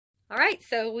All right,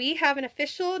 so we have an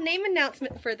official name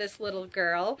announcement for this little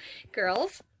girl.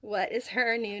 Girls, what is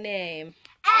her new name?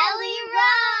 Ellie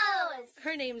Rose!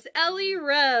 Her name's Ellie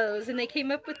Rose, and they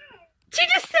came up with... She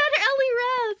just said Ellie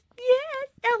Rose! Yes,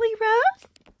 Ellie Rose?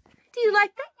 Do you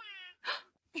like that?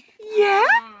 Yeah?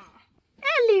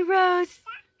 Ellie Rose!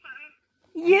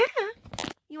 Yeah?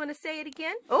 You want to say it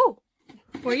again? Oh,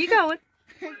 where are you going?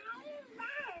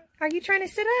 Are you trying to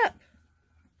sit up?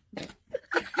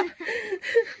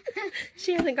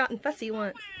 She hasn't gotten fussy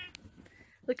once.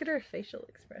 Look at her facial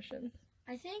expression.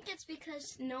 I think it's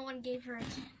because no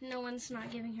one's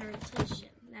not giving her attention.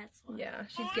 That's why. Yeah,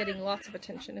 she's getting lots of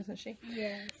attention, isn't she?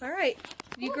 Yes. All right.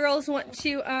 You girls want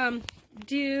to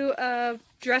do a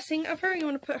dressing of her? You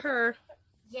want to put her...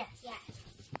 Yes. Yes.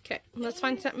 Okay, let's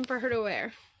find something for her to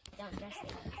wear. Don't dress me.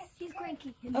 He's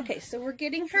cranky. Okay, so we're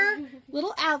getting her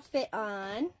little outfit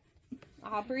on.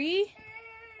 Aubrey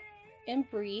and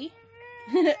Bree.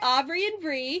 Aubrey and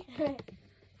Bree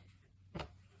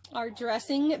are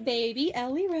dressing baby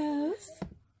Ellie Rose.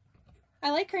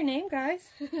 I like her name, guys.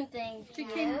 Thank She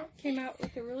you. came out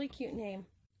with a really cute name.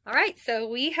 All right, so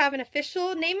we have an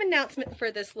official name announcement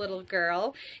for this little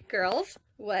girl. Girls,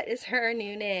 what is her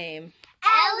new name?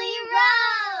 Ellie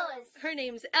Rose! Her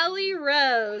name's Ellie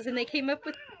Rose, and they came up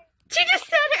with... She just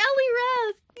said Ellie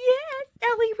Rose! Yes,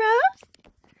 Ellie Rose?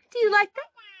 Do you like that?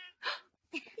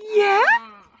 Yeah?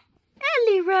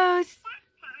 Ellie Rose!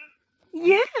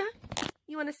 Yeah?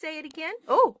 You want to say it again?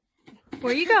 Oh,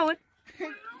 where are you going?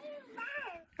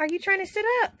 Are you trying to sit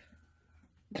up?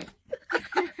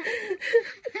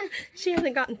 She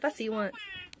hasn't gotten fussy once.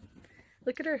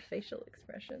 Look at her facial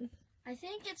expression. I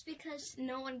think it's because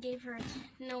no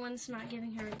one's not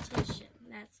giving her attention.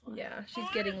 That's why. Yeah, she's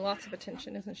getting lots of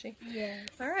attention, isn't she? Yes.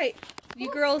 All right.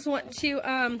 You girls want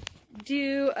to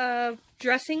do a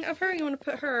dressing of her? You want to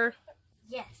put her...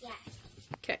 Yes. Yes.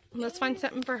 Okay, let's find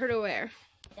something for her to wear.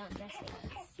 Don't dress me.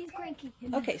 He's cranky.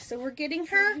 Okay, so we're getting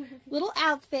her little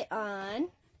outfit on.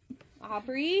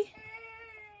 Aubrey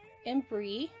and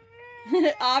Bree.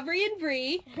 Aubrey and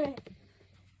Bree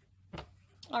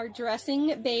are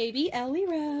dressing baby Ellie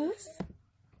Rose.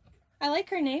 I like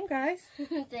her name, guys.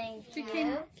 Thank She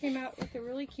you. came out with a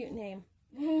really cute name.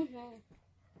 I'm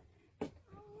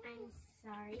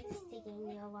sorry it's taking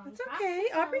me a long It's okay.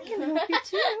 process. Aubrey can help you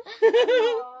too.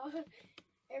 Oh,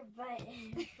 her butt.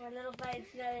 My little butt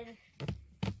is not...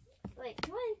 Wait,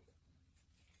 come on.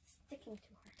 It's sticking to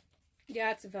her.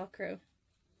 Yeah, it's a Velcro.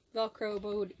 Velcro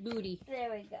booty.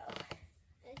 There we go.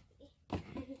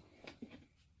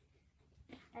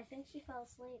 I think she fell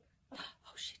asleep.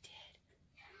 Oh, she did.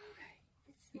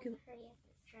 It's You can- pretty at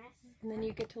this dress. And then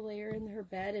you get to lay her in her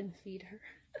bed and feed her.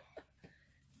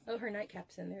 Oh, her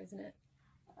nightcap's in there, isn't it?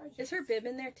 Oh, yes. Is her bib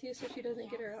in there too so she doesn't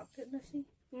get her outfit messy?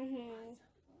 Mm-hmm.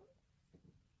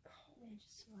 And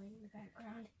just lying in the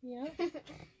background. Yeah.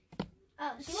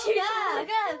 Oh, she woke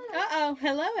up. Uh-oh.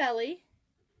 Hello, Ellie.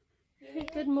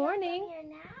 Good morning. Your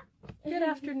nap? Good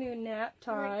afternoon nap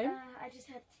time. I just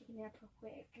had to take a nap real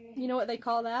quick. You know what they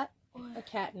call that? A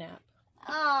cat nap.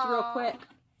 Oh. It's real quick.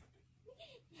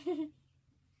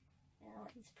 Now,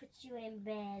 let's put you in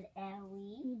bed,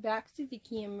 Ellie. Back to the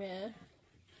camera.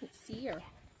 Let's see her.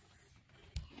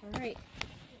 All right.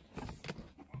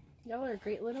 Y'all are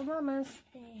great little mamas.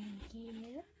 Thank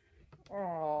you.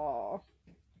 Aww.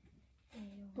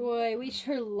 Boy, we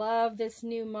sure love this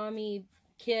new mommy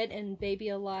kit and baby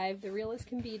alive. The real as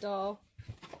can be doll.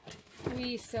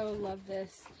 We so love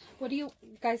this. What do you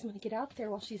guys want to get out there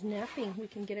while she's napping? We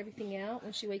can get everything out.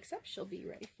 When she wakes up, she'll be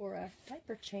ready for a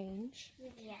diaper change. We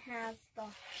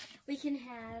can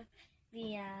have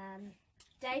the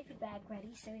diaper bag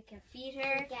ready so we can feed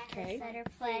her, Okay. let her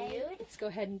play. Let's go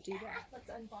ahead and do that. Let's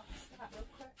unbox that real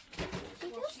quick.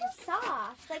 She's just so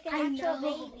soft, like an actual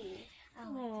baby.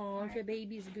 Oh, the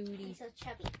baby's booty. So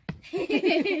chubby.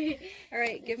 All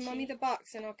right, give mommy the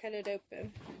box and I'll cut it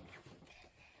open.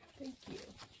 Thank you.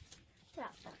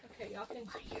 Okay, y'all can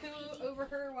coo over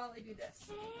her while I do this.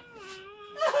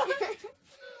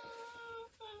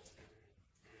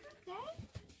 Okay.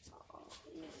 Oh,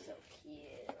 you're so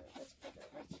cute. Let's put it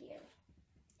right here.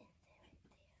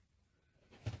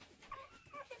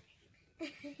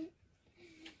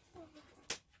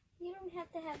 You don't have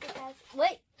to have the guys.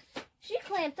 Wait, she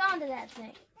clamped onto that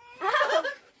thing. Oh,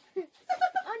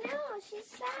 oh no, she's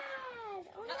sad.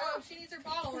 Oh no. Uh-oh, she needs her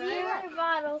bottle, See right? her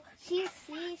bottle. She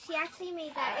actually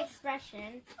made that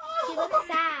expression. She looks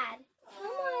sad.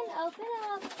 Come on, open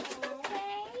up.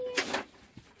 Okay.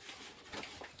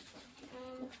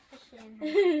 Push it in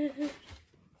her.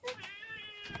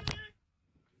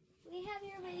 We have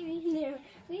your baby in there.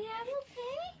 We have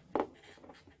okay?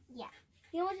 Yeah.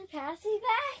 You want to pass me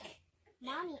back?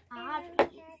 Mommy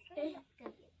Audrey.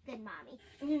 Good mommy.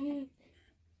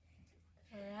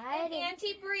 And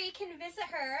Auntie Bree can visit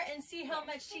her and see how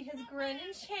much she has grown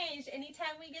and changed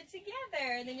anytime we get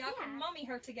together. And then y'all can mommy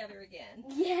her together again.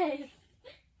 Yes.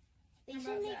 They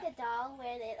should make a doll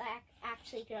where it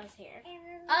actually grows hair.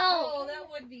 Oh, that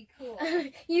would be cool.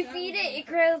 You feed it, it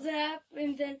grows up,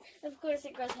 and then, of course,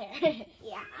 it grows hair.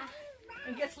 Yeah.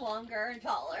 It gets longer and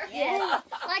taller. Yeah.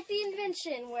 Like the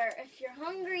invention where if you're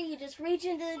hungry, you just reach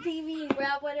into the TV and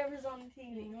grab whatever's on the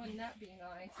TV. Wouldn't that be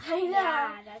nice? I know.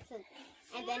 Yeah, that's it.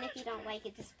 And then if you don't like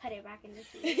it, just put it back in the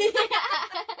TV.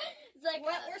 It's like,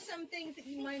 what were some things that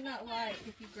you might not like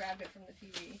if you grabbed it from the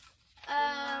TV?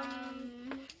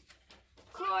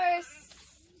 Of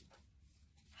course,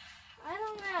 I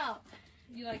don't know.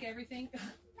 You like everything?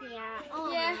 Yeah,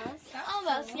 almost. Yeah,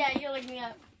 almost. Cool. Yeah, you're looking me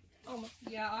up. Almost.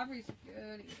 Yeah, Aubrey's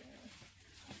good.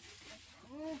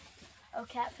 Oh,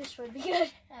 catfish would be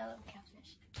good. I love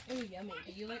catfish. Oh, yummy.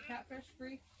 Do you like catfish,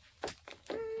 Bree?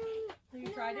 Have you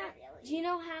tried it? Really.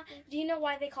 Do you know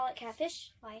why they call it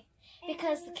catfish? Why?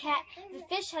 Because the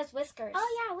fish has whiskers.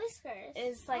 Oh yeah, whiskers.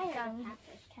 It's like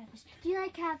catfish. Do you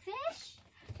like catfish?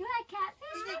 Do you like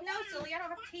catfish? She's like, no, Silly, I don't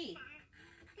have teeth.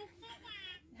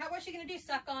 How was she gonna do?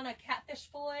 Suck on a catfish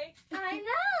fillet? I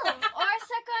know. Or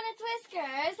suck on its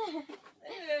whiskers.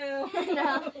 Ew.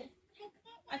 No.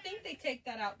 I think they take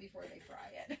that out before they fry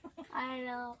it. I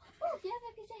know. Oh, you have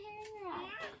a piece of hair in your eye.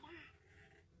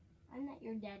 I'm not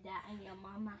your dada, I'm your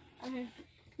mama.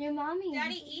 Your mommy.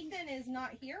 Daddy Ethan is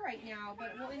not here right now,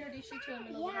 but we'll introduce you to him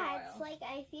in a little while. Yeah, it's like,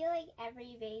 I feel like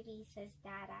every baby says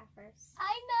dada first.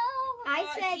 I know. I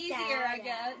said it's easier, dada. I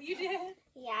guess. You did?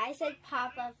 Yeah, I said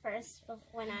Papa first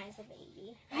when I was a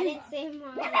baby. I didn't say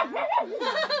Mama.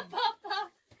 Papa.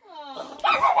 Oh.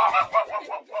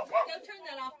 Go turn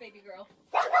that off, baby girl.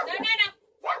 No.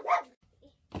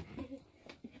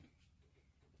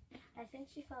 I think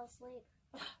she fell asleep.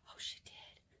 Oh, she did.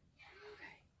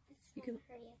 You can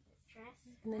dress.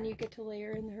 And then you get to lay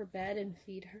her in her bed and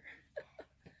feed her.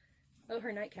 Oh,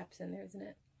 her nightcap's in there, isn't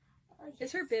it? Oh, yes.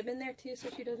 Is her bib in there too, so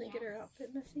she doesn't get her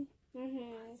outfit messy?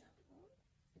 Mm-hmm.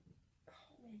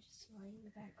 And just lying in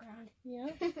the background.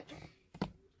 Yeah.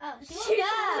 Oh, she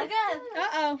woke up.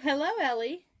 Uh-oh. Hello,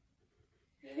 Ellie.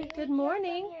 Good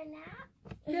morning.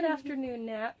 Good afternoon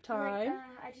nap time.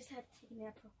 I just had to take a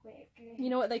nap real quick. You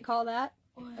know what they call that?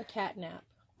 A cat nap.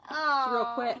 Oh. It's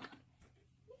real quick.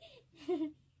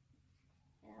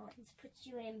 Now let's put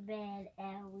you in bed,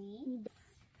 Ellie.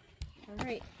 All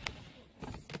right.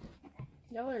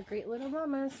 Y'all are great little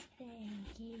mamas.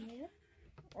 Thank you.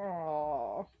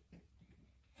 Aww.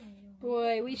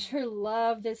 Boy, we sure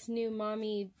love this new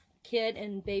mommy kit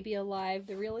and Baby Alive,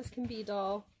 the realest can be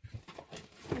doll.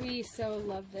 We so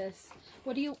love this.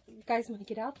 What do you guys want to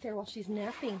get out there while she's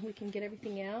napping? We can get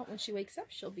everything out. When she wakes up,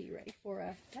 she'll be ready for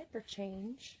a diaper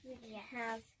change.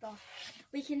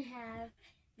 We can have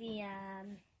the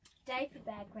diaper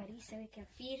bag ready so we can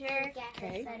feed her,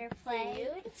 let her play.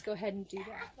 Let's go ahead and do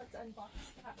that. Let's unbox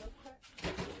that real quick.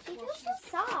 She feels so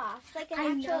soft, like an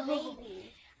actual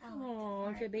baby. Oh,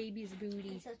 look at baby's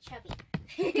booty. He's so chubby.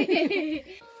 Okay.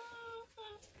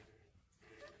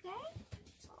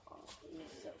 Oh,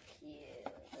 he's so cute.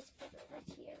 Let's put it right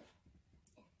here.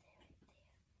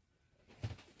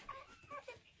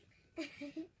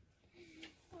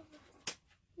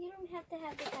 You don't have to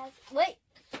have the guys. Wait,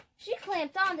 she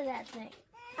clamped onto that thing.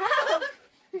 Oh,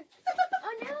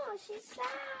 oh no, she's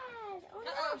sad. Oh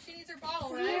no. Uh-oh, she needs her bottle,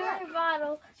 See right? her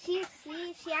bottle. She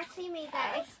actually made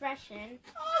that expression.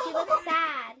 She looks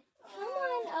sad. Come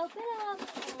on, open up.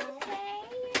 Okay.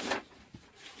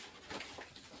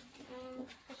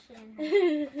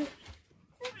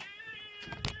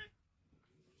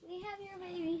 We have your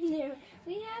baby here.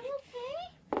 We have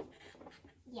okay?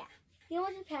 Yeah. You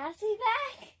want to pass me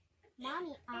back?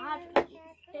 Mommy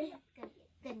Audrey.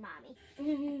 Good mommy.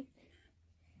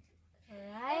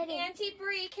 And Auntie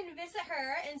Bree can visit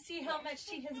her and see how much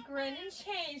she has grown and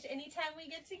changed anytime we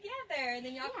get together. And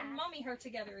then y'all can mommy her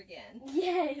together again.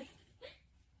 Yes.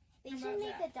 They should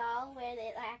make a doll where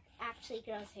it actually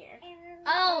grows hair.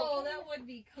 Oh, that would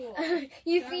be cool.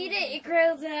 You feed it, it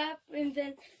grows up, and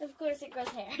then, of course, it grows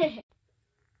hair.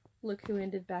 Look who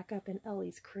ended back up in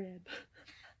Ellie's crib.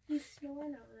 He's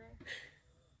snoring over there.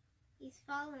 He's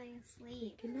falling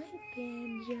asleep. Good night,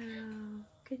 Banjo.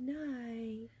 Good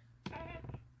night.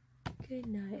 Good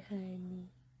night, honey.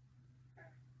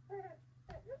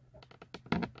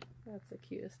 That's the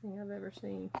cutest thing I've ever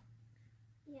seen.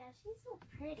 Yeah, she's so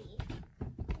pretty.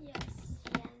 Yes.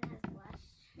 She has blush.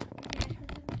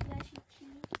 Blushy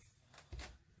cheeks.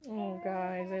 Oh,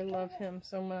 guys, I love him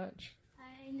so much.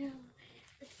 I know.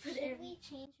 Let's put Should we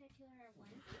change her to her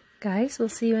onesie? Guys, we'll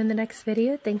see you in the next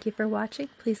video. Thank you for watching.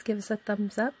 Please give us a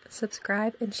thumbs up,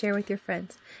 subscribe, and share with your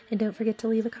friends. And don't forget to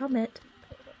leave a comment.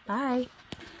 Bye.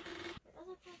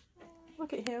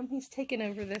 Look at him. He's taking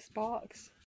over this box.